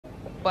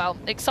Well,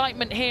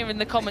 excitement here in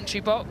the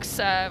commentary box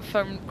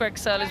from Greg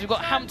Surlers. We've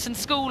got Hampton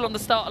School on the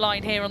start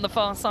line here on the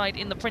far side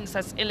in the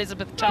Princess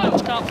Elizabeth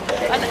Challenge Cup,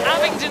 and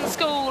Abingdon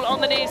School on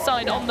the near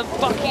side on the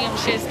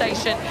Buckinghamshire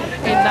station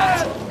in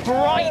that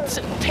bright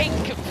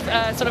pink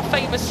sort of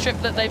famous strip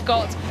that they've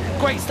got.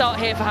 Great start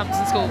here for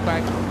Hampton School,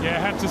 Greg. Yeah,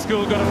 Hampton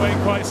School got away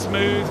quite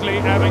smoothly.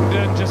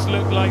 Abingdon just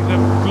looked like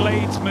the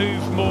blades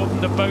moved more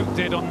than the boat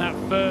did on that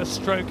first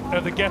stroke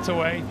of the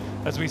getaway.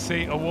 As we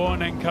see a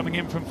warning coming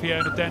in from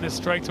Fiona Dennis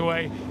straight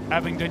away.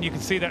 Abingdon, you can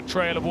see that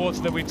trail of water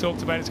that we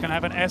talked about. It's going to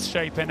have an S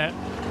shape in it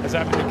as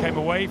Abingdon came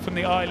away from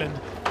the island,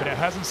 but it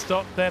hasn't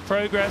stopped their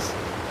progress.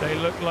 They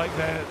look like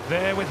they're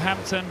there with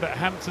Hampton, but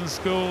Hampton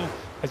School,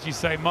 as you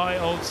say, my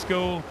old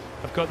school,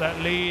 have got that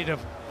lead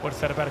of, what is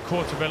that, about a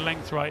quarter of a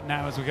length right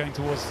now as we're going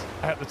towards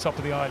at the top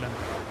of the island.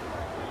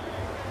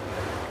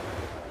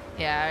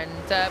 Yeah,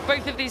 and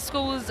both of these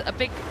schools, a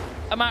big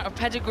amount of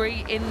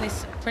pedigree in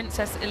this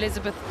Princess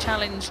Elizabeth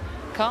Challenge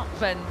Cup,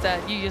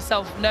 and you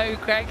yourself know,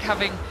 Greg,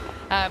 having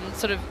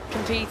sort of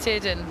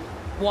competed and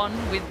won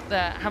with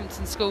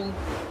Hampton School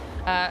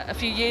a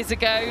few years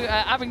ago.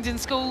 Abingdon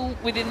School,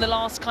 within the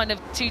last kind of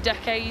 2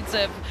 decades,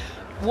 have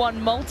won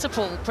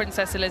multiple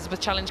Princess Elizabeth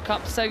Challenge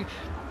Cups. So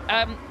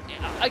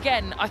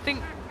again, I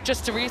think,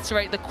 just to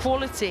reiterate, the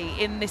quality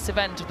in this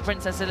event of the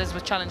Princess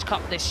Elizabeth Challenge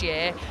Cup this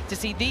year, to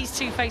see these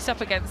two face up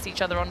against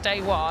each other on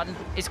day one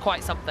is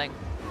quite something.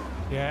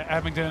 Yeah,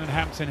 Abingdon and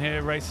Hampton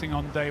here racing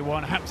on day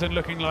one. Hampton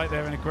looking like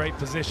they're in a great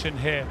position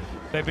here.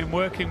 They've been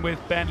working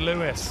with Ben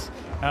Lewis,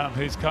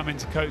 who's come in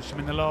to coach them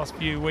in the last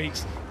few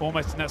weeks,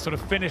 almost in that sort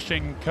of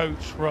finishing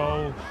coach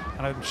role.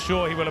 And I'm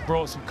sure he will have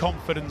brought some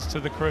confidence to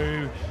the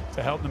crew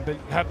to help them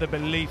have the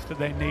belief that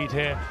they need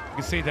here. You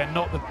can see they're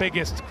not the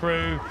biggest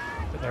crew,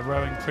 but they're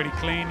rowing pretty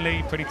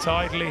cleanly, pretty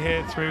tidily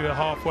here through the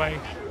halfway,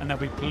 and they'll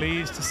be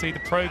pleased to see the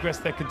progress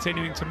they're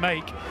continuing to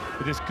make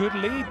with this good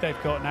lead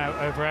they've got now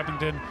over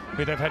Abingdon,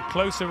 who they've had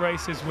closer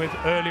races with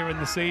earlier in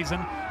the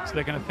season. So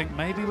they're going to think,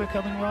 maybe we're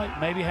coming right,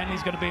 maybe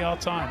Henley's going to be our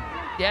time.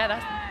 Yeah,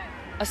 that's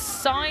a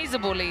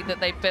sizable lead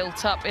that they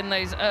built up in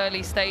those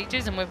early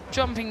stages, and we're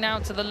jumping now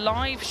to the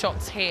live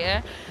shots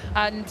here.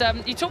 And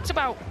you talked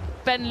about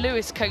Ben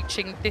Lewis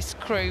coaching this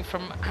crew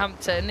from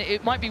Hampton.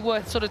 It might be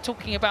worth sort of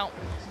talking about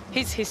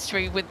his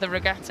history with the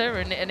regatta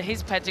and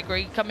his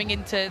pedigree coming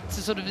into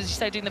sort of, as you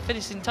say, doing the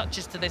finishing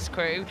touches to this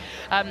crew.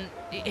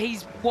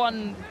 He's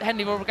won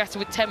Henley Royal Regatta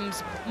with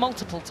Thames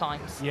multiple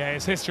times. Yeah,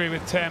 his history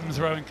with Thames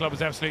Rowing Club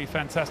was absolutely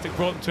fantastic.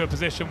 Brought them to a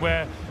position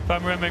where, if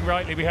I'm remembering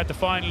rightly, we had the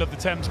final of the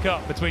Thames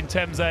Cup between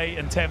Thames A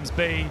and Thames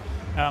B.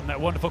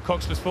 That wonderful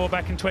Coxless 4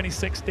 back in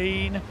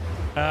 2016,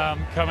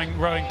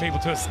 rowing people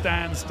to a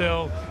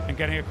standstill and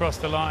getting across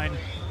the line.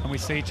 And we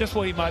see just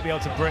what he might be able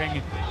to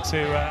bring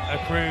to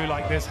a crew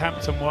like this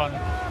Hampton one,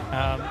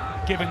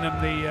 giving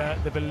them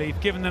the belief,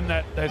 giving them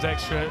those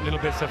extra little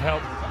bits of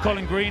help.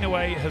 Colin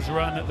Greenaway has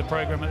run at the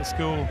programme at the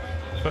school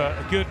for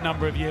a good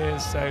number of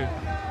years, so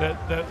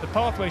the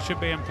pathway should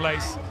be in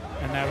place,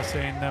 and now we're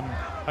seeing them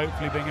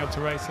hopefully being able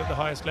to race at the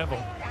highest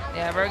level.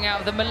 Yeah, rowing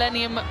out of the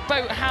Millennium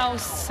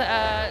Boathouse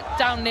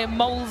down near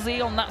Molesey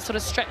on that sort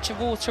of stretch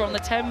of water on the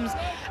Thames.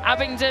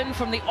 Abingdon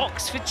from the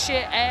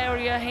Oxfordshire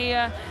area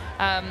here.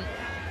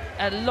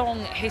 A long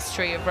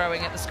history of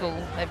rowing at the school.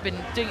 They've been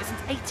doing it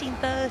since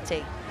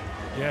 1830.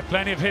 Yeah,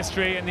 plenty of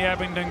history in the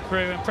Abingdon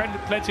crew and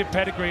plenty of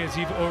pedigree, as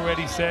you've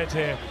already said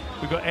here.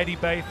 We've got Eddie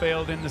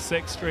Bayfield in the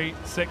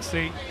 6th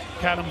seat,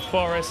 Callum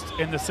Forrest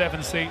in the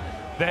 7th seat.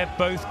 They're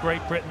both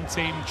Great Britain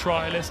team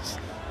trialists.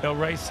 They'll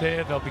race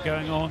here, they'll be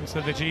going on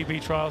to the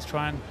GB trials,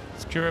 try and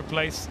secure a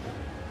place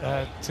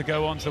to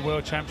go on to the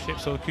World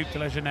Championships or the Coupe de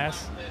la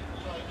Jeunesse.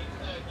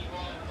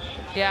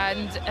 Yeah,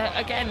 and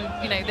again,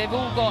 you know, they've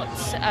all got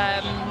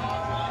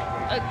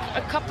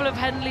a couple of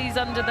Henleys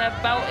under their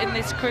belt in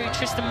this crew.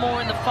 Tristan Moore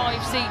in the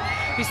 5 seat,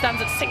 who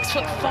stands at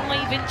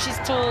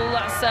 6'5" tall.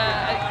 That's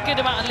a good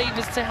amount of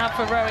levers to have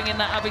for rowing in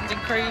that Abingdon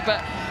crew.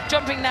 But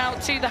jumping now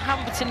to the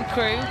Hampton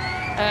crew,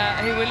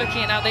 who we're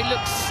looking at now, they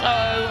look so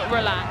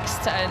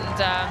relaxed and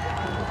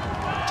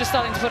just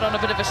starting to put on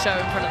a bit of a show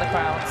in front of the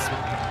crowds.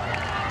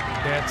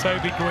 Yeah,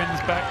 Toby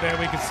Gwyn's back there,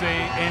 we can see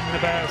in the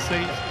bow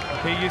seat.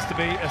 He used to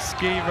be a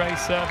ski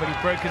racer, but he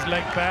broke his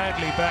leg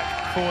badly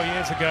back 4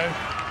 years ago.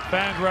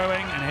 Found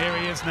rowing, and here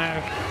he is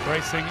now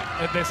racing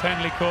at this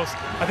Henley course.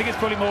 I think it's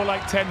probably more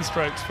like 10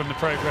 strokes from the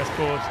progress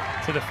board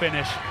to the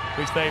finish,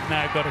 which they've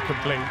now got to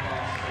complete.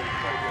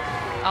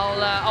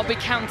 I'll be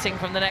counting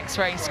from the next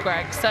race,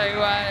 Greg. So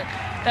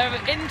they're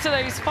into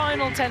those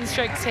final 10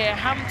 strokes here.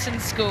 Hampton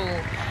School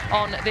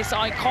on this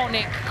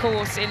iconic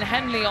course in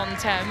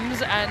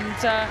Henley-on-Thames,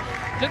 and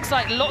looks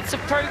like lots of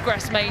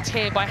progress made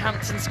here by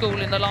Hampton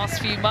School in the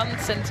last few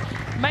months, and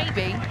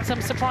maybe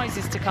some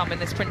surprises to come in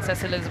this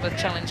Princess Elizabeth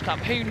Challenge Cup.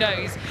 Who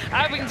knows?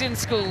 Abingdon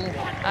School,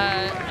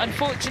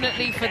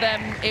 unfortunately for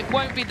them, it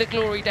won't be the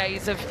glory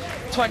days of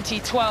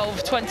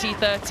 2012,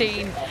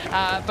 2013,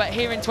 but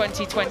here in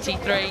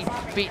 2023,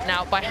 beaten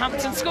out by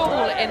Hampton School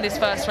in this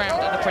first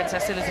round of the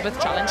Princess Elizabeth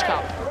Challenge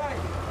Cup.